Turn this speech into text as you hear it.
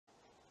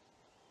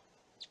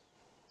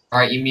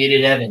Alright, you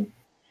muted Evan.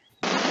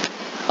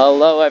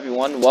 Hello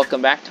everyone,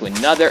 welcome back to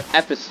another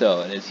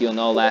episode. As you'll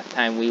know, last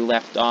time we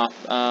left off,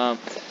 I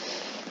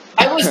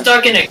was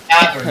stuck in a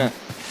cavern.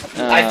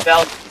 I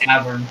fell in a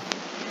cavern.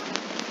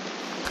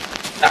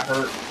 That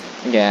hurt.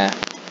 Yeah.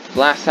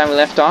 Last time we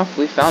left off,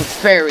 we found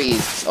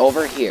fairies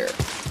over here.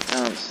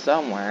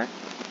 Somewhere.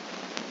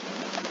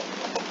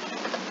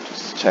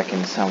 Just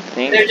checking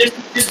something. They're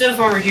just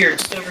over here,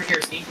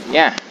 see?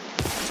 Yeah.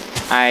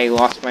 I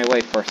lost my way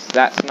first.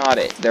 That's not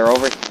it. They're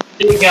over here.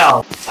 There you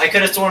go. I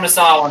could have sworn I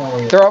saw one over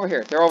here. They're over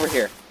here. They're over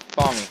here.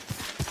 Follow me.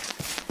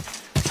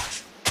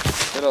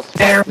 Little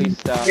sparkly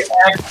stuff.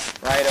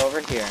 Right over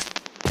here.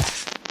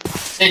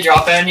 Did they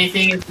drop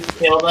anything if you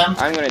kill them?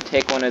 I'm gonna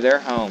take one of their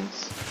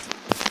homes.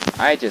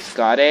 I just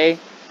got a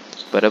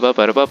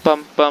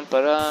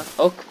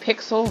oak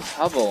pixel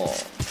hovel.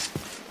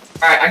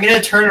 Alright, I'm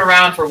gonna turn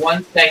around for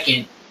 1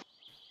 second.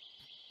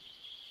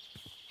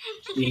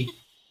 See.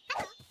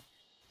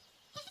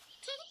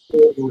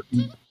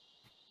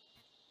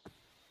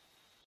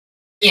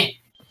 Yeah.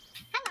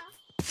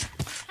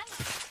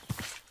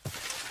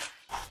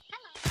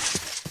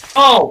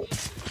 Oh!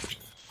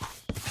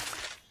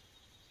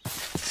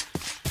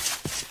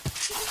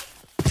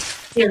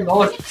 Dear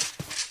Lord.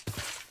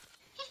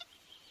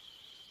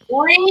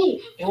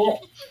 Wait!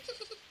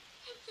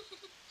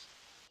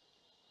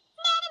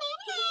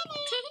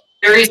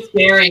 Very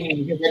scary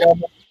me because I don't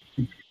know.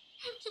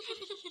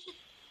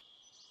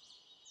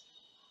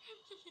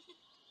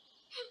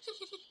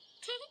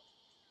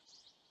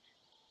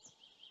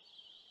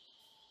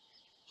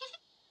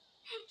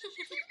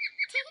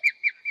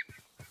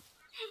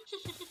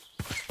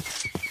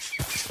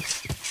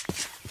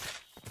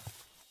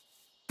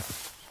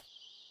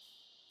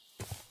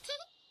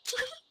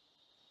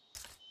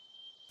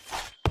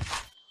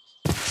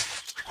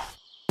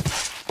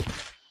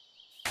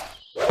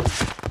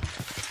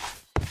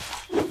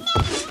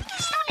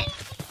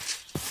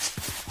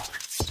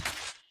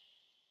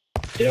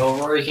 Get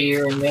over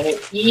here, I'm gonna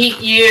eat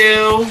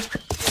you!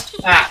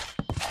 Ah!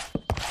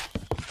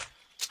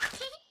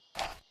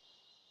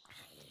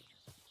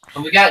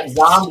 And we got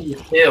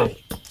zombies too.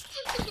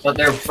 But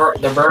they're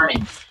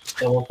burning,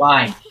 so we're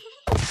fine.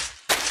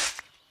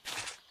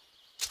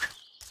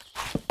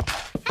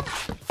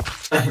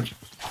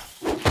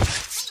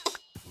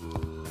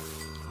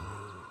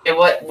 Hey,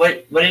 what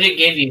did it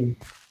give you?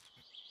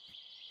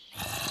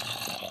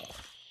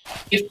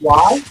 You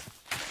fly?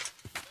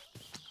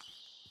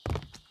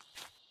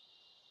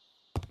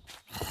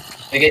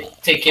 I get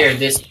to take care of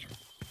this.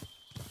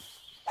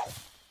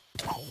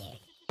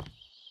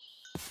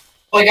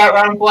 Oh, I got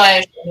round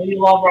flesh. I know you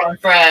love round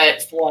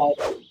flesh.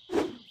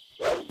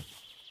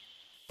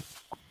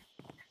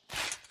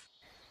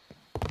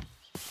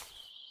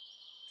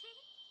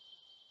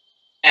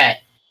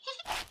 Hey.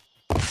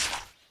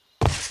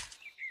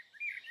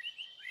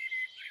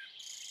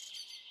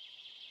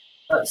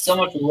 So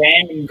much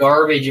random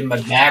garbage in my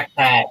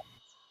backpack.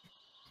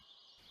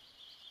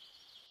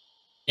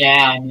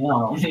 Yeah, I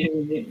know.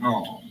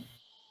 Oh.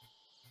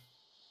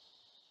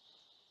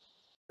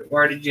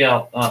 Where did you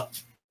go? Oh.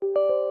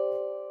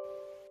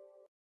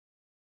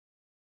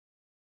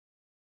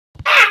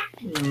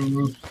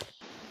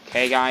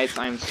 Okay guys,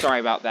 I'm sorry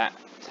about that.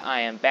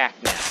 I am back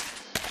now.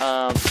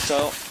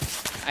 So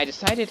I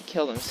decided to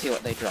kill them, see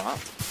what they drop.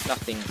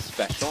 Nothing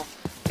special.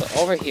 But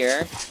over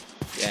here,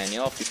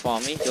 Daniel, if you follow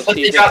me, you'll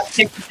see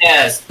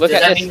this. Look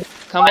at this.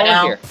 Come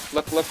over here.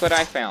 Look what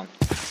I found.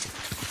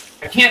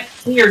 I can't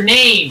see your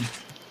name.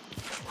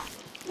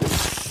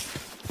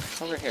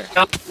 Over here.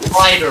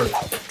 Spider.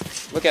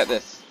 Look at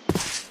this.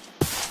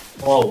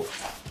 Whoa.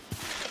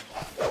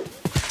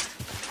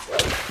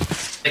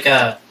 Like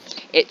a...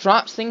 It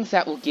drops things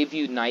that will give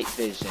you night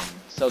vision,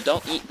 so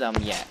don't eat them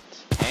yet,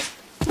 okay?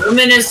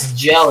 Luminous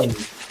jelly.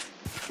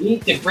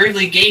 Eat to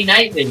greatly gain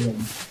night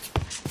vision.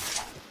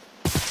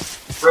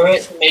 Brew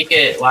it to make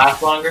it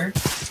last longer?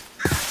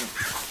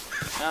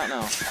 I don't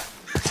know.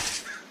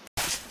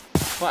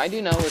 What I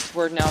do know is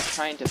we're now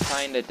trying to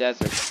find a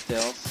desert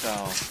still,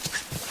 so...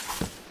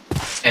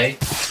 Okay.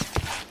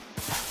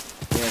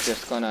 We're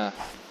just gonna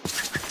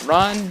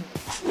run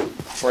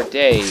for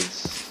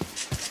days.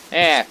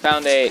 Hey, I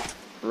found a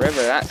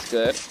river, that's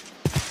good.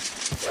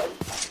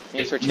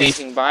 Thanks for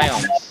changing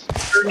biomes.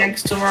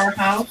 Next to our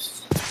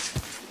house?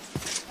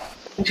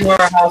 To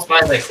our house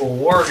by the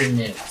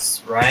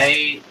coordinates,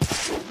 right?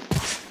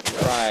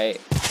 Right.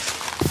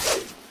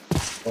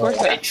 Of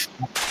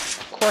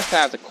course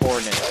that has a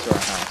coordinates to our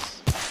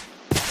house.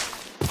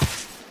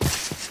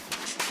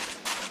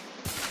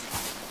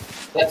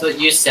 That's what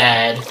you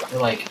said.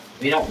 You're like,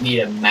 we don't need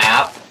a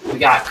map. We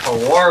got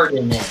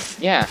coordinates.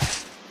 Yeah.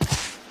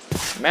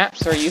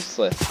 Maps are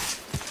useless.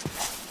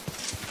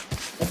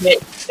 They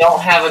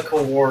don't have a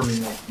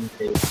coordinate.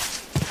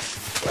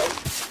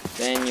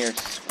 Then you're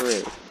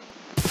screwed.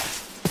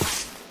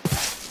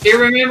 You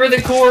remember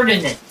the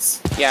coordinates?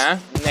 Yeah,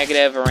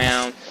 negative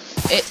around...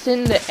 It's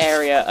in the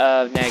area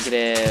of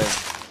negative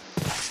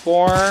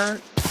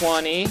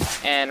 420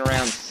 and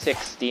around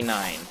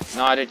 69.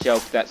 Not a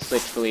joke, that's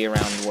literally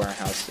around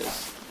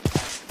warehouses.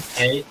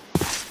 Okay.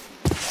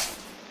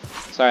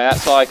 Sorry,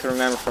 that's all I can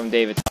remember from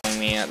David telling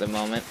me at the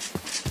moment.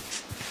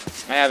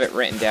 I have it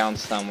written down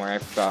somewhere, I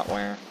forgot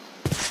where.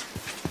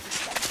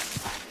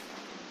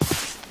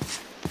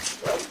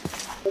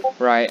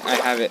 Right, I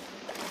have it.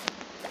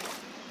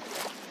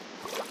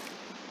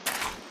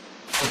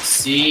 Let's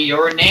see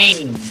your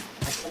name.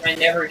 How come I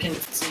never can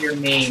see your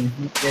name?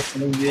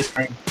 Just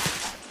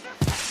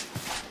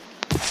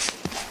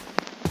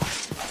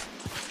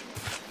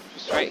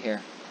right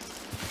here.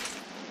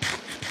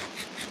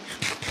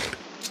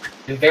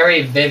 You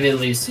very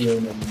vividly see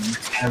your name.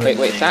 Wait,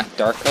 is that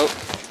dark oak?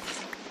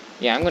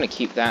 Yeah, I'm gonna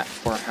keep that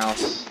for a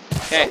house.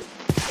 Okay.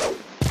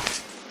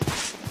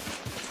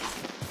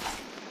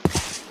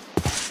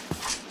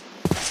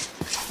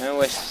 I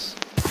wish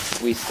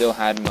we still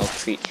had milk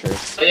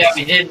creatures. Oh yeah,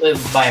 we did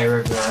live by a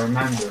river, I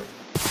remember.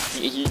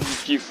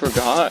 You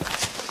forgot?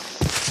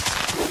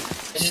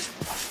 It just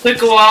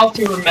took a while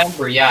to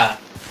remember, yeah.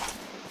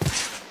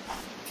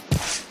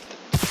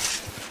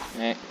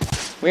 Right.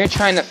 We're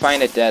trying to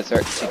find a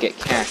desert to get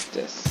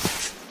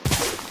cactus.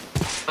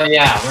 Oh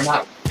yeah, we're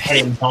not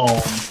heading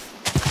home.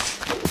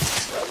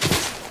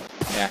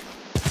 Yeah.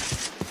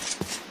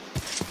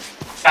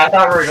 I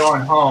thought we were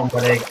going home,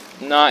 but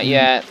Not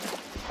yet.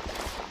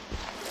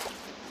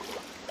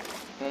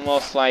 We'll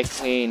most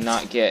likely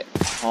not get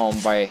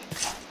home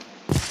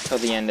till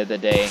the end of the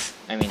day.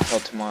 I mean, till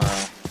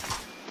tomorrow.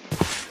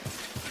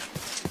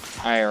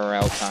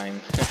 IRL time.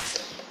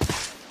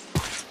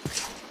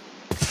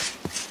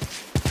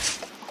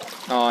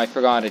 Oh, I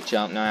forgot to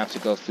jump. Now I have to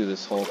go through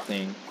this whole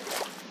thing.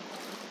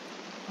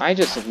 I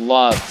just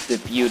love the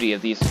beauty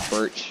of these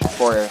birch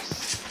forests.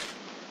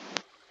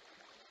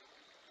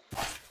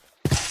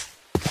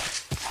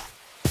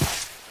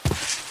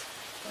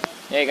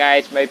 Hey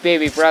guys, my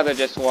baby brother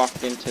just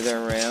walked into the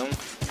room.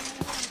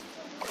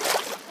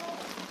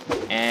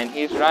 And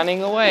he's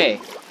running away.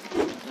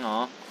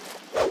 Aw.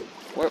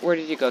 Where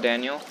did you go,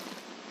 Daniel?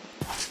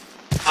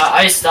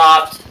 I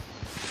stopped.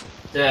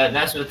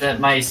 That's with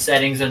my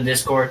settings on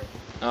Discord.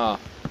 Oh,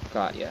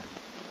 got ya.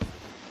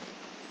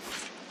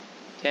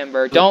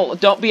 Timber,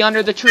 don't be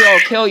under the tree, I'll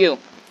kill you.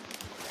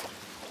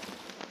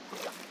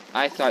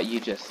 I thought you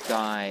just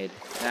died.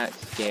 That's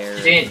scary.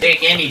 You didn't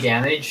take any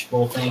damage.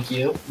 Well, thank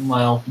you.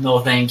 Well, no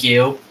thank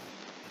you.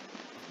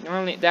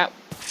 Normally, that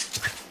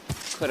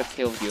could have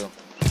killed you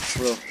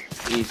real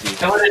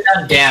easy. I would have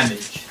done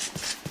damage.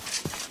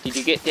 Did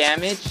you get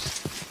damaged?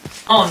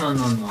 Oh,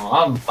 no.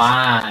 I'm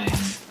fine.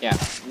 Yeah,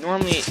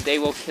 normally they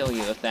will kill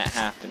you if that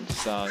happens,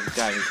 so you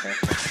gotta be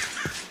careful.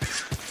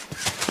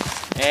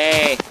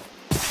 Hey!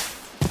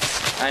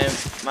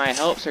 My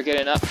hopes are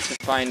getting up to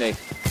find a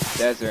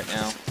desert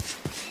now.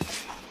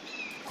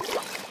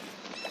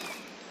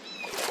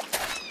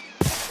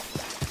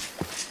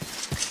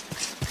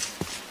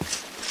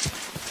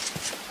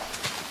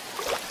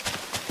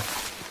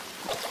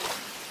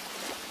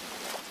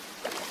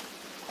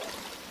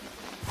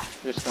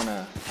 Just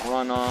gonna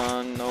run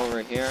on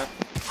over here.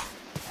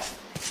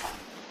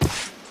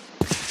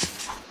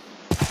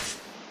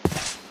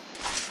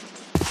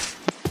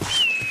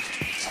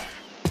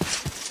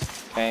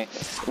 Okay,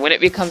 when it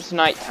becomes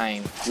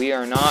nighttime, we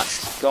are not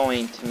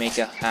going to make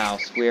a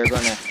house. We are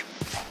going to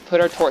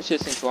put our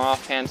torches into our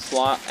offhand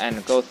slot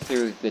and go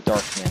through the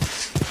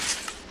darkness.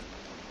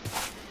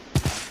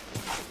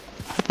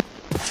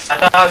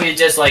 I thought we'd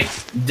just, like,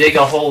 dig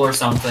a hole or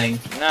something.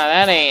 No,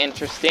 that ain't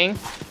interesting.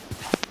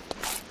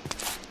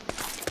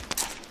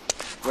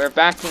 We're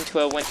back into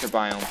a winter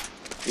biome.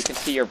 You can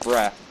see your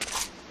breath.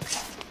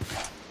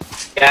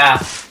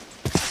 Yeah.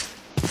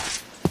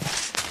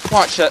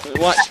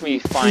 Watch me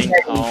find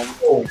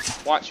home.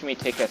 Watch me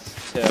take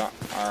us to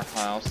our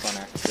house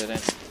on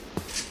accident.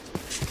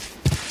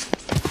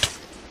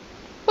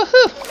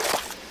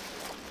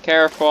 Woohoo!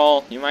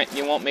 Careful, you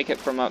won't make it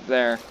from up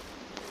there.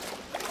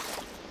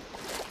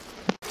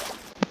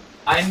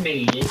 I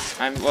made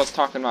it. I was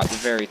talking about the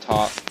very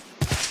top.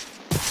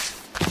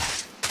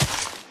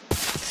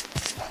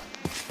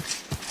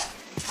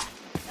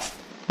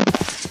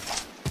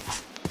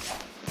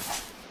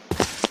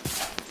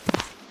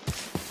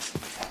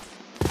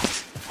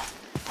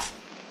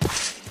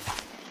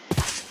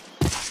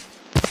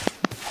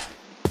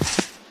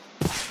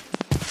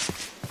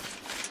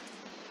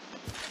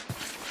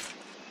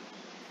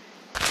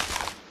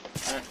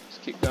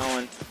 Keep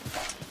going.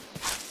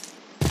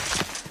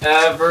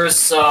 Ever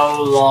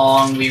so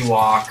long we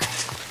walk.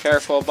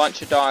 Careful, a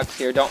bunch of dogs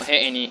here. Don't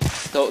hit any.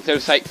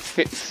 There's like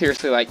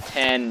seriously like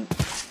 10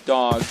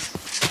 dogs.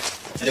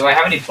 Do I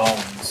have any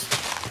bones?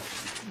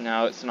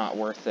 No, it's not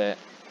worth it.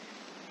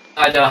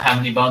 I don't have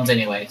any bones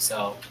anyway,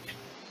 so.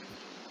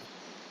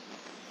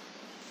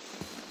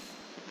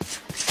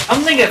 I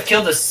don't think I've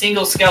killed a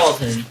single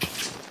skeleton.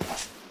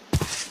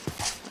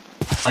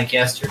 Like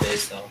yesterday,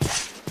 so.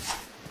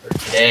 Or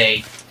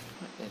today.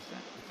 What is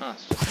that? Oh,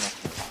 it's just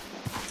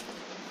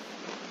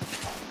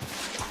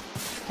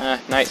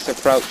nothing. Night's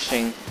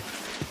approaching.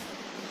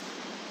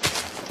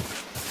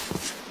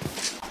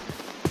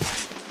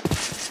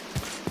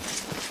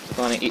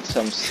 Gonna eat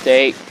some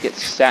steak, get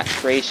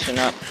saturation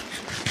up.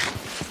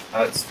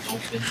 Oh, it's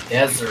open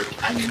desert.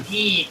 I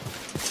need.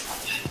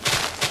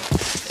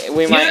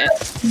 We might.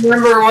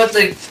 Remember what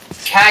the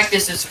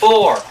cactus is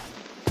for?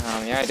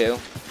 Yeah, I do.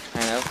 I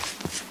know.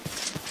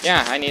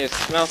 Yeah, I need to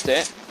smelt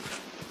it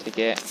to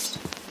get.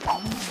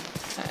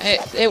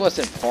 It was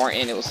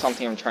important. It was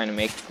something I'm trying to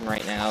make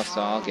right now,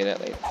 so I'll get it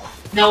later.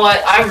 You know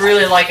what? I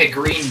really like a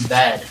green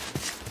bed.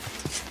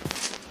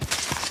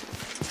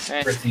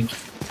 Wait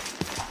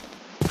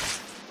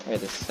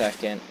a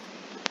second.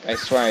 I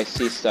swear I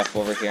see stuff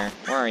over here.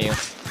 Where are you?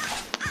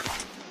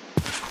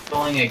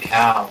 Killing a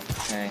cow.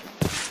 Okay.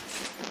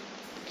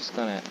 Just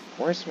gonna.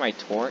 Where's my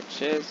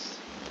torches?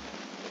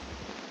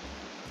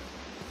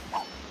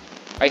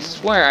 I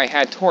swear I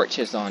had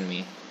torches on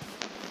me.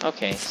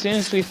 Okay, as soon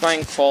as we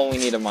find coal, we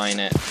need to mine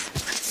it.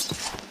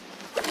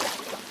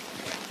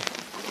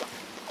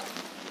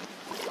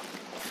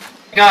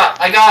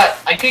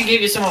 I could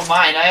give you some of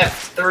mine. I have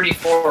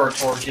 34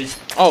 torches.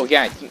 Oh,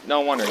 yeah,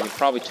 no wonder. You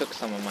probably took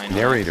some of mine.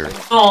 Narrator.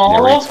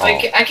 Oh,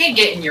 I can't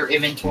get in your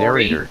inventory.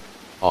 Narrator.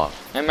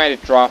 Off. I might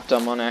have dropped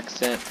them on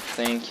accident.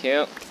 Thank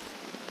you.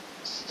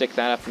 Stick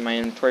that up in my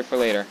inventory for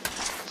later.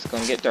 It's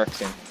gonna get dark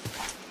soon.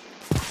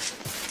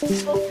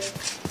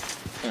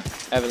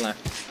 Evan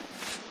left.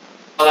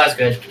 Oh, that's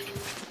good.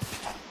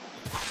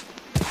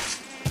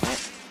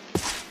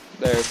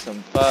 There's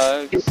some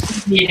bugs.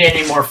 If you need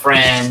any more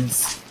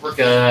friends, we're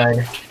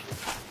good.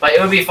 But it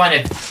would be fun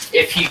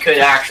if he could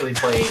actually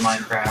play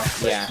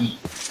Minecraft. Yeah.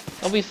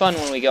 It'll be fun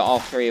when we get all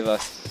three of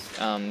us.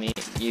 Me,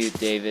 you,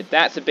 David.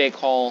 That's a big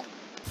hole.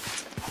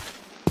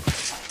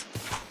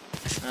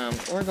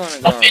 We're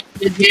gonna go.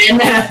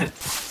 Again?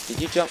 Did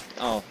you jump?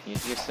 Oh,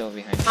 you're still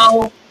behind me.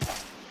 Oh.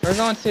 We're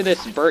going through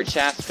this birch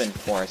aspen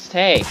forest.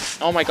 Hey!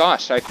 Oh my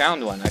gosh, I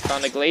found one. I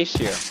found a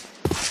glacier.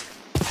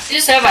 You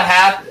just have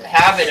a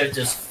habit of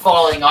just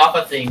falling off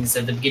of things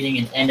at the beginning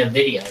and end of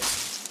videos.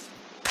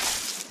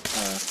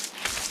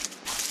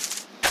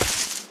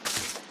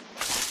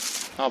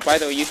 Oh, by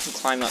the way, you can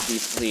climb up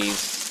these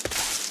leaves.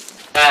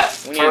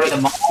 When you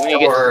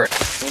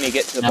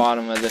get to the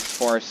bottom of this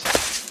forest.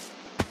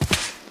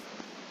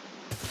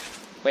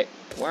 Wait,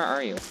 where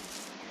are you?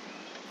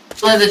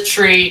 Under the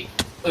tree.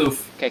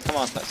 Oof. Okay, come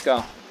on, let's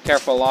go.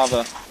 Careful,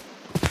 lava.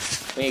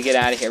 We need to get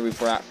out of here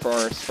before that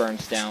forest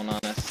burns down on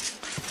us.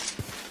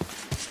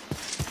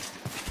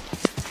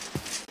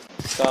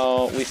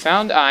 So, we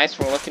found ice.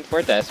 We're looking for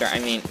a desert. I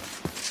mean,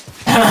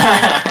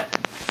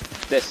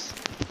 this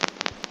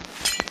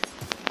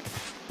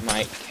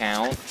might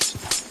count,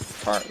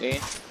 partly.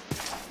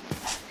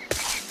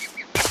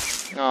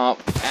 Oh,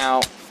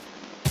 ow.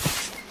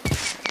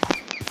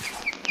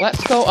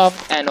 Let's go up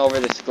and over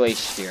this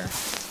glacier.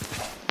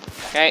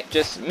 Okay,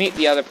 just meet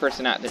the other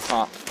person at the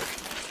top.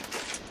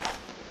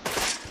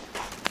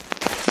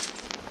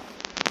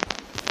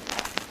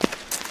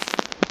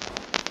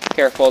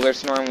 Careful,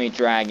 there's normally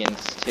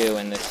dragons too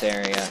in this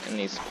area, in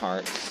these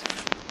parts.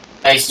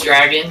 Ice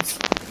dragons?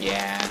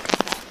 Yeah.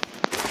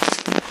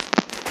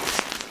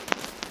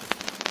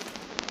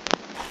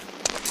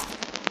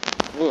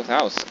 Ooh,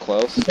 that was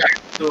close.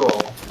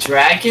 Cool.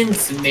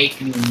 Dragons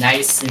make me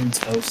nice and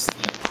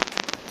toasty.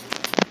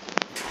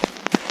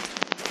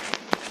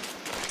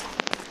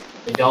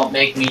 They don't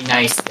make me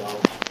nice,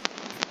 though.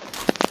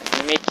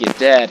 They make you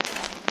dead.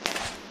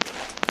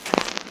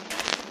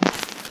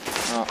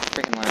 Oh,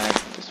 freaking lag.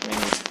 Just made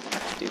me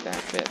have to do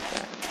that bit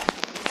back.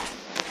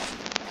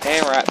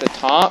 Okay, we're at the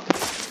top.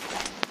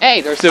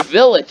 Hey, there's a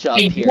village up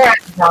here. Yeah,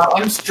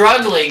 I'm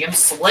struggling. I'm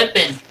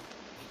slipping.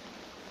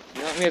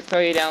 You want me to throw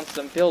you down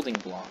some building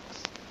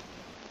blocks?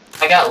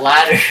 I got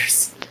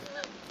ladders.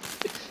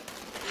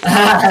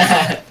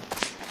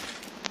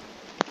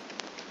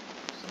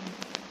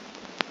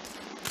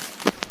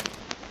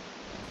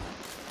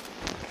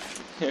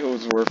 It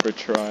was worth a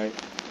try.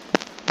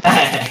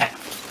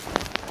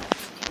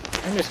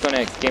 I'm just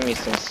gonna give me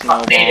some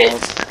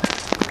snowballs.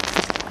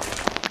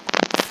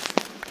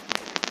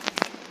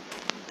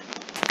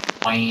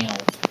 Wow.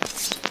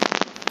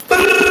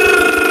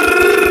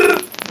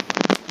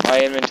 My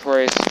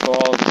inventory is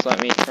full, just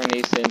let me turn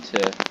these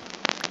into...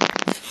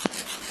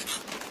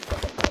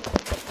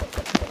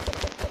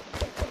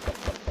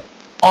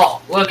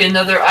 Oh, look,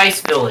 another ice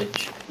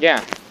village.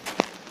 Yeah.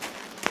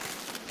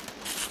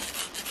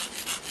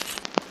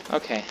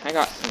 Okay, I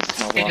got some Check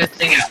snowballs. this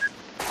thing out.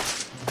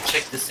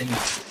 Check this thing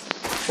out.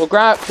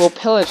 We'll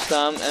pillage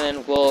them, and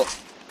then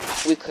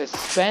we could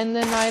spend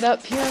the night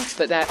up here,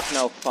 but that's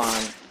no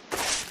fun.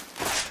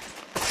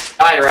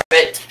 Hi,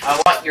 rabbit.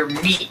 I want your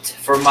meat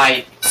for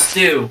my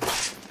stew.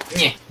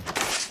 Yeah.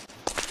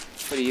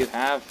 What do you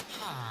have?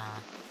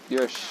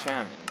 You're a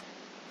shaman.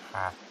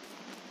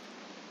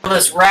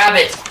 This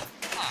rabbit.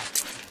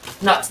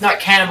 No, it's not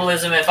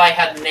cannibalism if I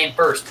had the name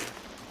first.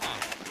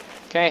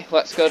 Okay,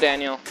 let's go,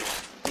 Daniel.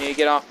 You need to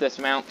get off this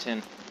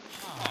mountain.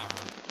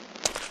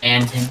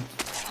 Mountain.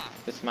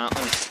 This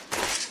mountain.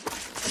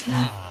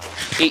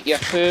 Eat your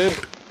food.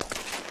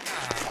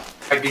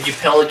 Alright, did you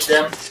pillage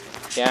them?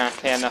 Yeah,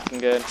 they had nothing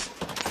good.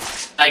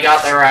 I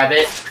got the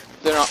rabbit.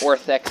 They're not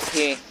worth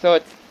XP. So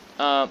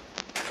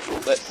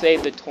let's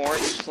save the torch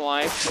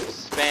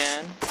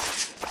lifespan.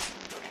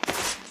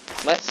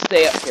 Let's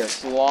stay up here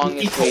as long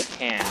as we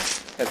can,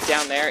 because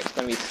down there it's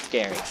gonna be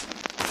scary.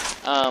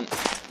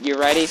 You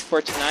ready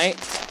for tonight?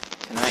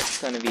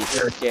 Tonight's gonna be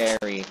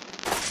scary.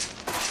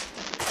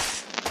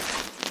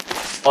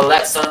 Well,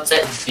 that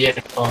sunset is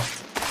beautiful.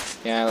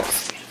 Yeah,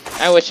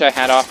 I wish I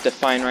had off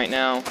define right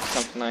now,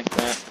 something like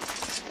that.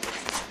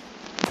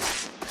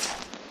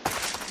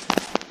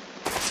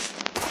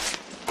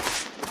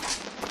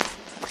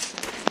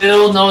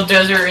 Still no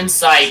desert in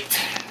sight.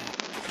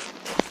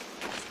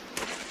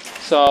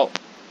 So,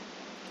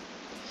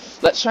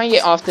 let's try and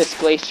get off this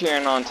glacier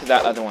and onto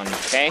that other one,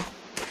 okay?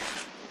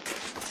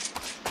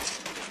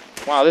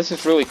 Wow, this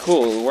is really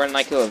cool. We're in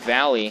like a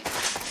valley.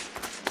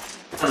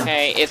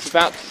 Okay, it's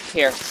about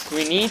here.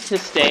 We need to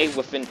stay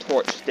within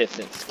torch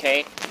distance,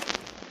 okay?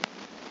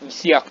 You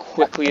see how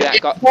quickly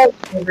that got...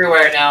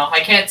 everywhere now.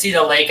 I can't see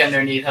the lake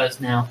underneath us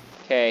now.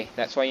 Okay,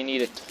 that's why you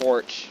need a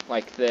torch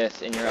like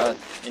this in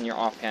your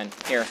offhand.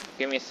 Here,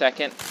 give me a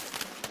second.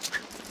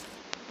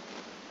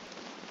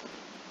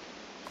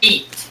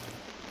 Eat.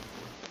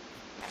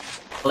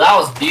 Well, that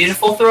was a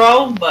beautiful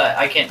throw, but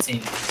I can't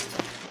see.